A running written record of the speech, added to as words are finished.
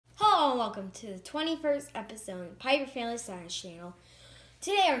and welcome to the 21st episode of the Piper Family Science Channel.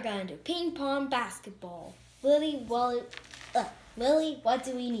 Today we're going to do ping pong basketball. Lily, what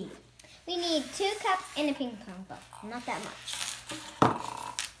do we need? We need 2 cups and a ping pong ball. Not that much.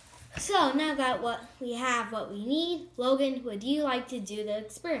 So now that we have what we need, Logan, would you like to do the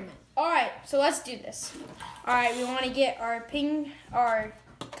experiment? All right, so let's do this. All right, we want to get our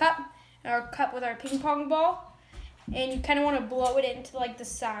cup with our ping pong ball. And you kind of want to blow it into like the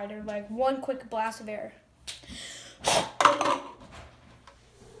side or like one quick blast of air.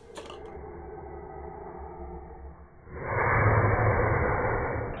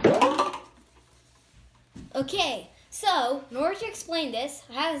 Okay, so in order to explain this,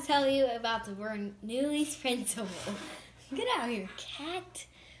 I have to tell you about the Bernoulli's principle. Get out of here, cat.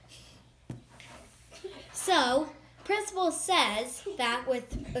 So, principle says that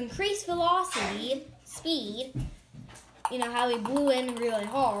with increased velocity, speed, you know how we blew in really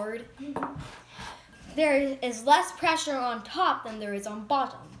hard, there is less pressure on top than there is on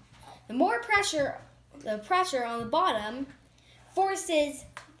bottom. The pressure on the bottom forces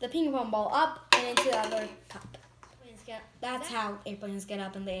the ping pong ball up and into the other cup. That's how airplanes get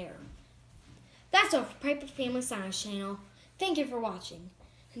up in the air. That's all for Piper Family Science Channel. Thank you for watching.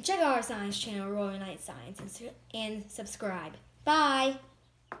 And check out our science channel, Royal Night Science, and subscribe. Bye!